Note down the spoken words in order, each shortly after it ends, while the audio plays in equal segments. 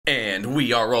And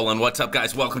we are rolling. What's up,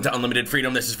 guys? Welcome to Unlimited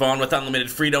Freedom. This is Vaughn with Unlimited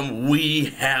Freedom. We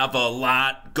have a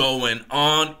lot going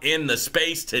on in the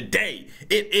space today.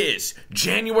 It is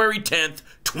January 10th,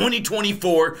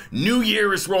 2024. New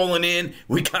Year is rolling in.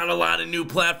 We got a lot of new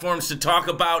platforms to talk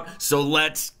about, so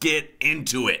let's get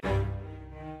into it.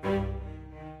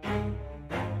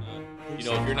 You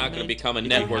know, if you're not going to become a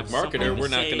network marketer, we're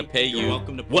not going to pay you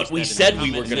what we said we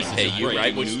were going to pay you,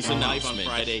 right? News announcement.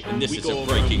 And this is a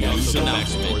breaking news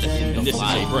announcement. And this is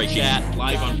a breaking chat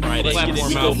live on Friday.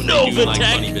 Platform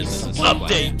Novatech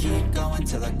update.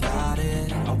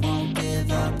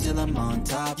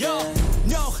 Yo,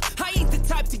 no, I ain't the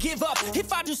type to give up.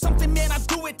 If I do something, man, I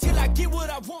do it till I get what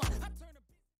I want.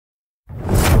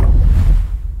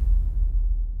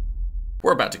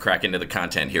 We're about to crack into the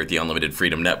content here at the Unlimited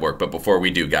Freedom Network, but before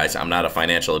we do, guys, I'm not a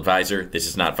financial advisor. This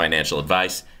is not financial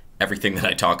advice. Everything that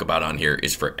I talk about on here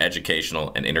is for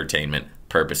educational and entertainment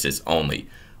purposes only.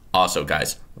 Also,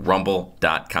 guys,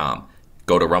 rumble.com.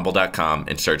 Go to rumble.com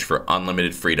and search for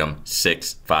Unlimited Freedom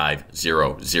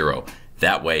 6500.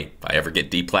 That way, if I ever get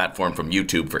deplatformed from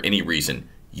YouTube for any reason,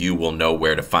 you will know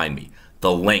where to find me.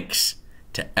 The links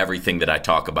to everything that I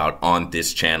talk about on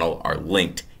this channel are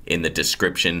linked in the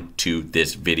description to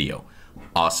this video.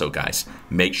 Also, guys,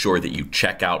 make sure that you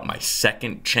check out my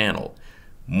second channel,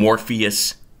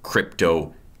 Morpheus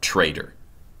Crypto Trader.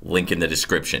 Link in the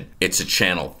description. It's a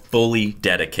channel fully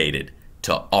dedicated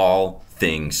to all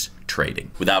things trading.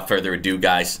 Without further ado,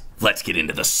 guys, let's get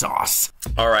into the sauce.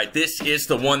 All right, this is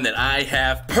the one that I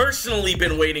have personally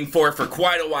been waiting for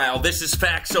quite a while. This is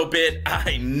FAXOBIT.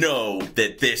 I know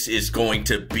that this is going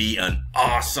to be an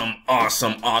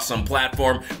awesome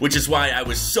platform, which is why I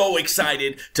was so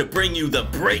excited to bring you the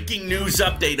breaking news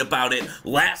update about it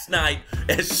last night.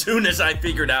 As soon as I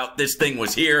figured out this thing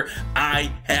was here,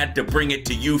 I had to bring it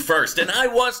to you first, and I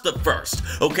was the first.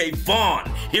 Okay, Vaughn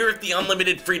here at the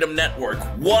Unlimited Freedom Network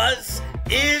was,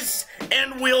 is,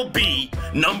 and will be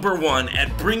 #1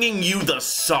 at bringing you the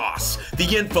sauce,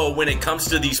 the info when it comes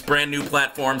to these brand new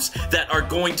platforms that are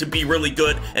going to be really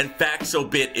good, and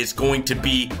FAXOBIT is going to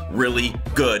be really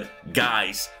good.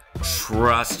 Guys,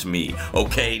 trust me,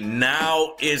 okay?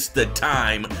 Now is the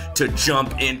time to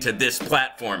jump into this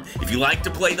platform. If you like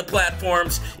to play the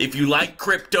platforms, if you like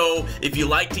crypto, if you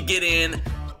like to get in,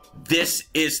 this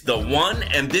is the one,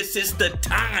 and this is the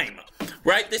time,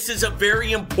 right? This is a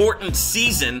very important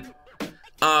season,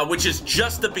 which is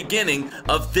just the beginning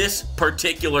of this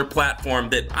particular platform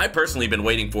that I personally been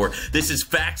waiting for. This is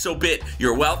FAXOBIT,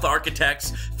 your wealth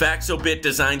architects. FAXOBIT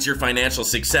designs your financial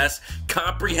success,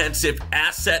 comprehensive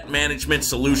asset management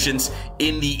solutions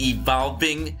in the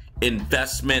evolving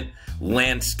investment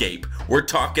landscape. We're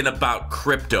talking about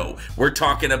crypto. We're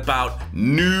talking about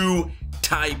new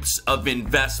types of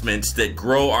investments that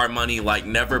grow our money like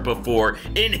never before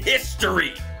in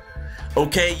history.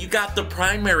 Okay, you got the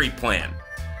primary plan.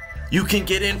 You can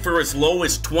get in for as low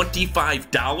as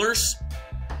 $25,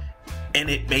 and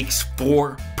it makes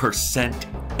 4%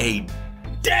 a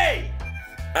day.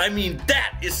 I mean,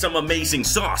 that is some amazing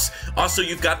sauce. Also,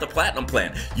 you've got the platinum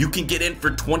plan. You can get in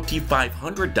for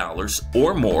 $2,500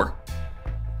 or more,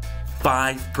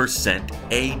 5%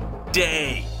 a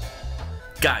day.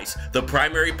 Guys, the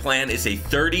primary plan is a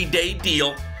 30-day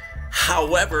deal.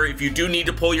 However, if you do need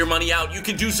to pull your money out, you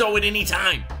can do so at any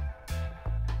time.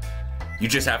 You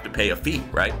just have to pay a fee,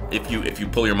 right? If you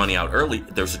pull your money out early,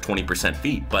 there's a 20%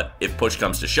 fee. But if push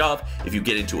comes to shove, if you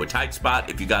get into a tight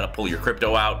spot, if you got to pull your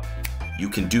crypto out, you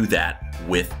can do that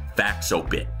with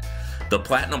FAXOBIT. The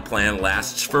platinum plan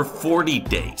lasts for 40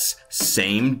 days.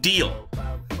 Same deal.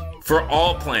 For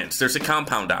all plans, there's a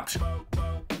compound option.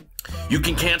 You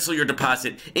can cancel your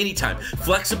deposit anytime.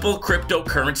 Flexible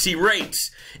cryptocurrency rates.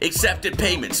 Accepted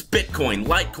payments. Bitcoin,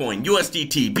 Litecoin,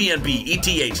 USDT, BNB,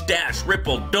 ETH, Dash,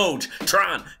 Ripple, Doge,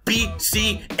 Tron,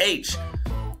 BCH.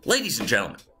 Ladies and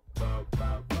gentlemen,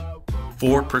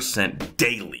 4%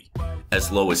 daily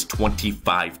as low as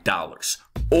 $25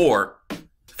 or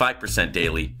 5%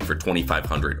 daily for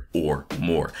 $2,500 or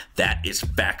more. That is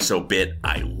FAXOBIT.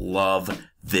 I love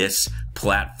this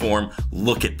platform.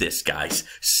 Look at this, guys.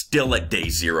 Still at day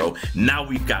 0. Now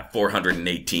we've got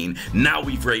 418. Now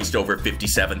we've raised over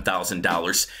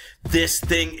 $57,000. This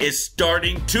thing is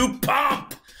starting to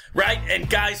pump, right? And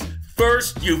guys,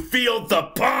 first you feel the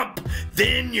pump,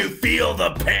 then you feel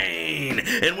the pain.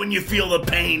 And when you feel the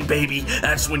pain, baby,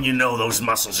 that's when you know those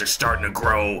muscles are starting to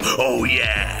grow. Oh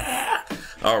yeah.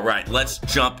 All right, let's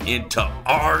jump into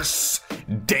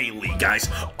ARESDAILY, guys.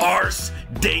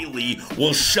 ARESDAILY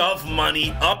will shove money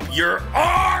up your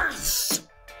arse.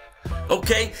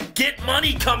 Okay? Get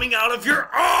money coming out of your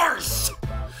arse.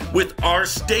 with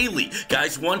ARESDAILY.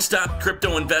 Guys, one-stop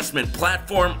crypto investment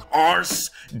platform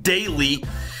ARESDAILY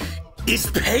is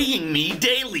paying me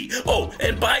daily. Oh,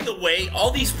 and by the way, all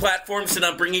these platforms that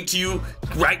I'm bringing to you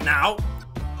right now,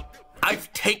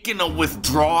 I've taken a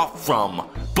withdrawal from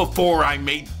before I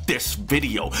made this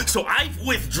video. So I've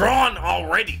withdrawn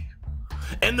already.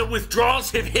 And the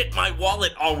withdrawals have hit my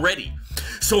wallet already.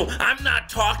 So I'm not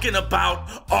talking about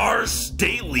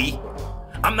ARESDAILY.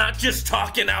 I'm not just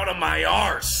talking out of my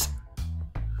arse.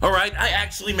 All right, I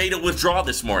actually made a withdrawal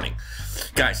this morning.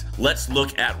 Guys, let's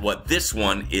look at what this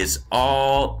one is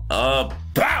all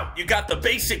about. You got the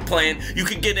basic plan. You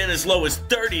can get in as low as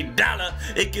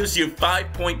 $30. It gives you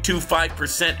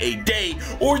 5.25% a day.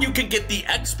 Or you can get the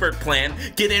expert plan,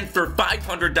 get in for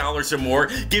 $500 or more,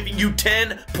 giving you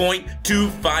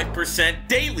 10.25%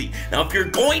 daily. Now, if you're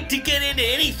going to get into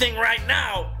anything right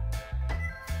now,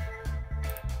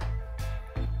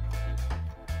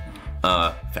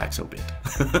 FAXOBIT.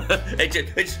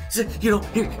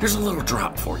 Here's a little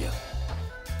drop for you.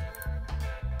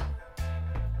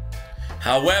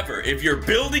 However, if you're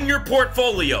building your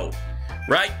portfolio,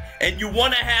 right, and you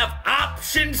want to have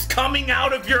options coming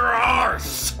out of your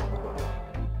arse,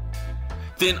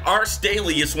 then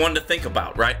ARESDAILY is one to think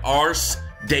about, right?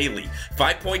 ARESDAILY,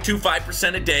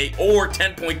 5.25% a day or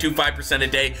 10.25% a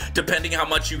day, depending how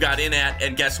much you got in at.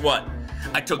 And guess what?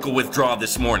 I took a withdrawal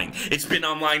this morning. It's been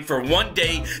online for 1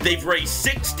 day. They've raised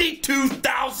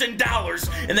 $62,000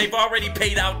 and they've already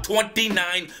paid out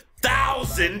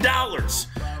 $29,000.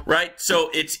 Right?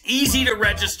 So it's easy to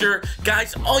register.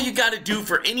 Guys, all you got to do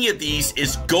for any of these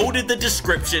is go to the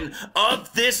description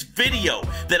of this video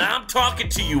that I'm talking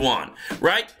to you on,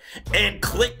 right? And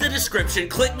click the description,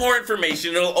 click more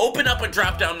information. It'll open up a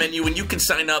drop-down menu and you can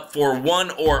sign up for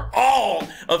one or all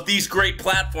of these great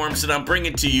platforms that I'm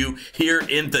bringing to you here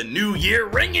in the new year,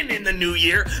 ringing in the new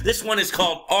year. This one is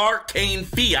called Arcane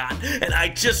Fiat, and I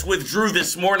just withdrew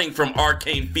this morning from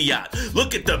Arcane Fiat.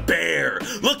 Look at the bear,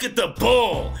 look at the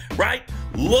bull, right?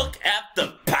 Look at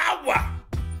the power,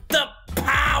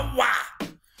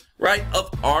 right, of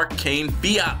Arcane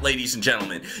Fiat, ladies and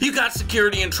gentlemen. You got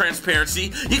security and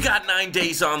transparency. You got 9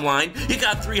 days online. You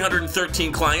got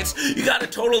 313 clients. You got a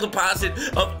total deposit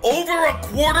of over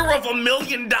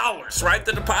 $250,000, right?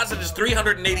 The deposit is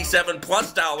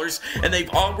 $387+ and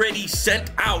they've already sent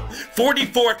out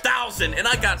 $44,000, and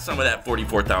I got some of that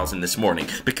 $44,000 this morning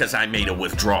because I made a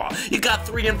withdrawal. You got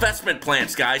 3 investment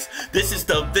plans, guys. This is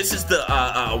the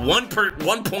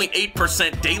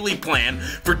 1.8% daily plan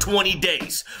for 20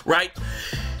 days. Right?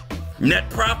 Net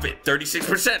profit,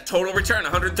 36%. Total return,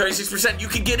 136%. You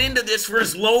can get into this for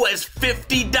as low as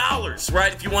 $50,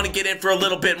 right? If you want to get in for a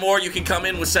little bit more, you can come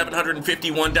in with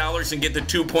 $751 and get the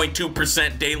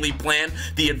 2.2% daily plan,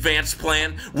 the advanced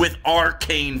plan with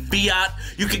Arcane Fiat.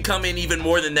 You can come in even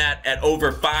more than that at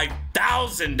over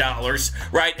 $5,000,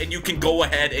 right? And you can go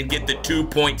ahead and get the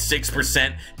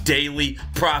 2.6% daily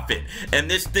profit.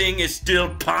 And this thing is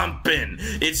still pumping.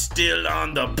 It's still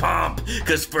on the pump,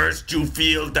 because first you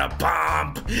feel the pump,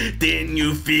 then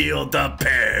you feel the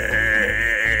pain,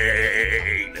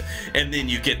 and then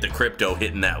you get the crypto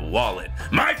hitting that wallet.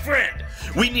 My friend,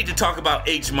 we need to talk about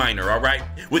H Miner, all right?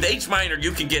 With H Miner,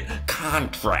 you can get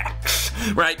contracts,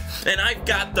 right? And I've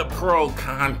got the pro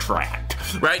contract,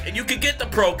 right? And you can get the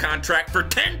pro contract for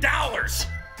 $10.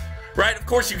 Right? Of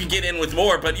course you can get in with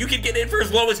more, but you can get in for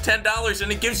as low as $10 and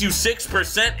it gives you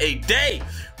 6% a day.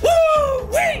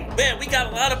 Woo-wee! Man, we got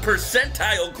a lot of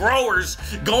percentile growers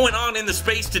going on in the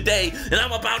space today, and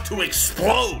I'm about to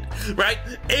explode, right?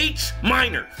 H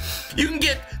Miner. You can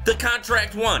get the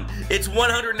contract one. It's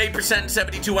 108% in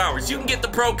 72 hours. You can get the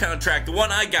pro contract, the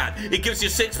one I got. It gives you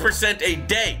 6% a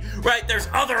day, right? There's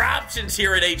other options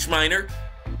here at H Miner,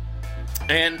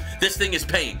 and this thing is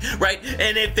paying, right?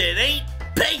 And if it ain't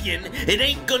paying, it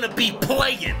ain't gonna be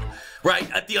playing, right,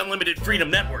 at the Unlimited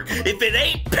Freedom Network. If it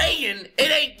ain't paying,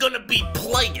 it ain't gonna be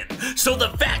playing. So the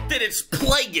fact that it's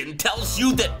playing tells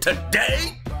you that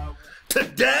today,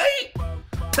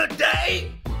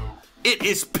 it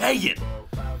is paying.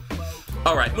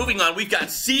 All right, moving on. We've got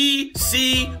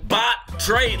CCBOT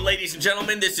trade, ladies and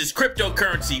gentlemen. This is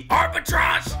cryptocurrency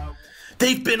arbitrage.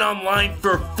 They've been online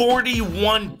for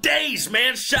 41 days,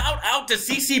 man. Shout out to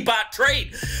CCBOT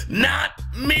Trade. Not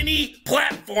many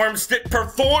platforms that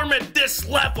perform at this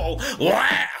level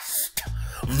last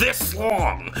this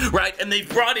long, right? And they've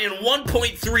brought in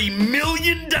 $1.3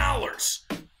 million.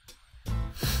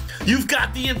 You've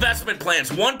got the investment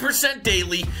plans, 1%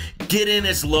 daily, get in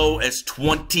as low as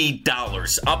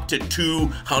 $20, up to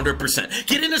 200%.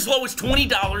 Get in as low as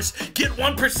 $20, get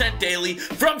 1% daily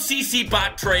from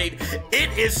CCBOT Trade.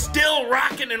 It is still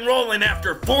rocking and rolling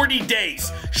after 40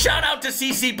 days. Shout out to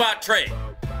CCBOT Trade.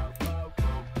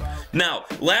 Now,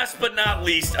 last but not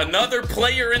least, another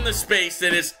player in the space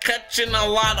that is catching a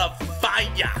lot of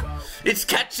fire. It's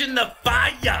catching the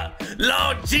fire.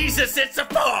 Lord Jesus, it's a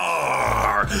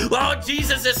fire. Lord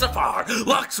Jesus, it's a fire.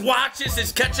 Lux Watches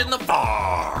is catching the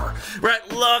fire.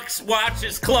 Right, Lux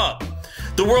Watches Club.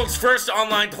 The world's first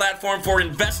online platform for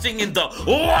investing in the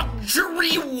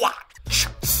luxury watch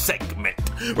segment.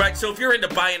 Right, so if you're into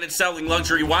buying and selling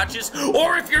luxury watches,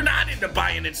 or if you're not into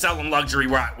buying and selling luxury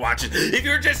watches, if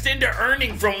you're just into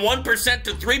earning from 1%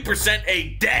 to 3% a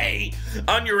day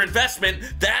on your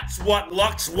investment, that's what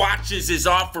Lux Watches is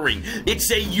offering.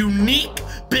 It's a unique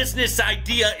business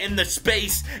idea in the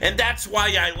space, and that's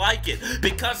why I like it,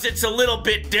 because it's a little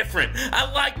bit different.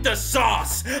 I like the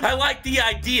sauce. I like the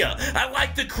idea. I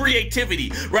like the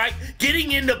creativity, right?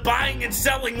 Getting into buying and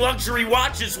selling luxury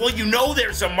watches, well, you know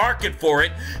there's a market for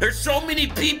it. There's so many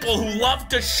people who love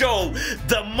to show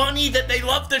the money, that they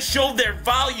love to show their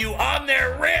value on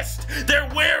their wrist. They're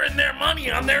wearing their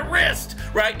money on their wrist,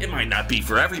 right? It might not be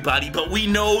for everybody, but we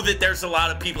know that there's a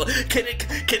lot of people. Can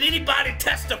anybody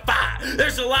testify?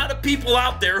 There's a lot of people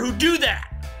out there who do that.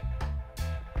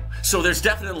 So there's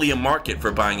definitely a market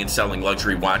for buying and selling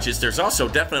luxury watches. There's also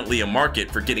definitely a market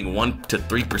for getting 1 to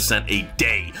 3% a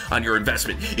day on your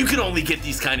investment. You can only get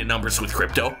these kind of numbers with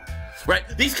crypto. Right?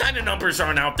 These kind of numbers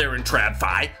aren't out there in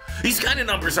TradFi. These kind of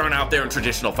numbers aren't out there in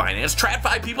traditional finance.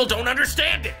 TradFi people don't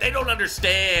understand it. They don't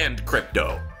understand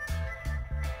crypto.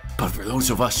 But for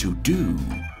those of us who do,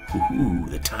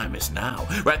 the time is now.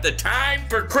 Right? The time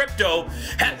for crypto,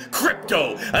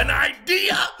 an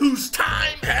idea whose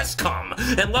time has come.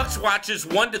 And Lux Watches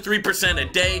 1 to 3%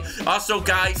 a day. Also,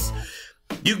 guys,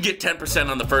 you can get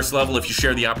 10% on the first level if you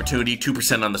share the opportunity,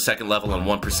 2% on the second level, and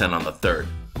 1% on the third.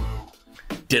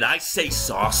 Did I say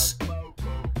sauce?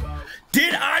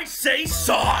 Did I say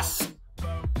sauce?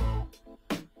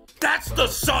 That's the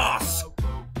sauce.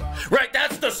 Right,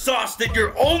 that's the sauce that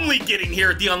you're only getting here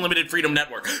at the Unlimited Freedom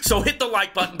Network. So hit the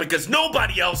like button, because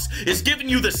nobody else is giving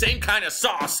you the same kind of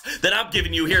sauce that I'm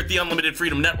giving you here at the Unlimited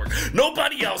Freedom Network.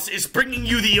 Nobody else is bringing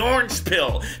you the orange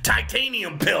pill,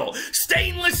 titanium pill,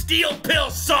 stainless steel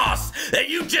pill sauce that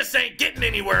you just ain't getting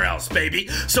anywhere else, baby.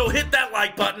 So hit that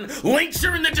like button. Links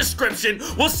are in the description.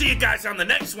 We'll see you guys on the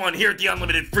next one here at the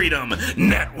Unlimited Freedom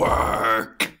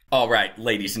Network. All right,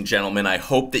 ladies and gentlemen, I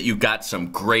hope that you got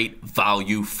some great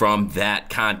value from that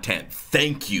content.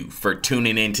 Thank you for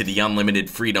tuning in to the Unlimited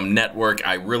Freedom Network.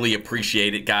 I really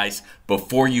appreciate it, guys.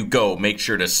 Before you go, make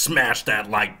sure to smash that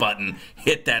like button,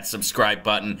 hit that subscribe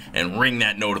button, and ring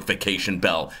that notification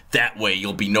bell. That way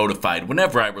you'll be notified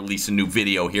whenever I release a new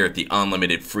video here at the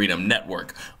Unlimited Freedom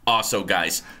Network. Also,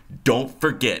 guys, don't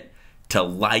forget to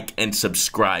like and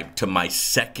subscribe to my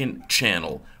second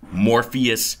channel,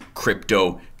 Morpheus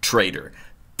Crypto Trader.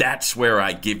 That's where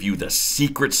I give you the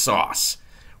secret sauce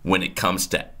when it comes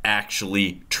to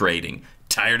actually trading.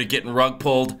 Tired of getting rug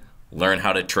pulled? Learn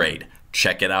how to trade.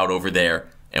 Check it out over there,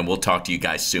 and we'll talk to you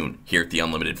guys soon here at the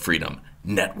Unlimited Freedom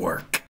Network.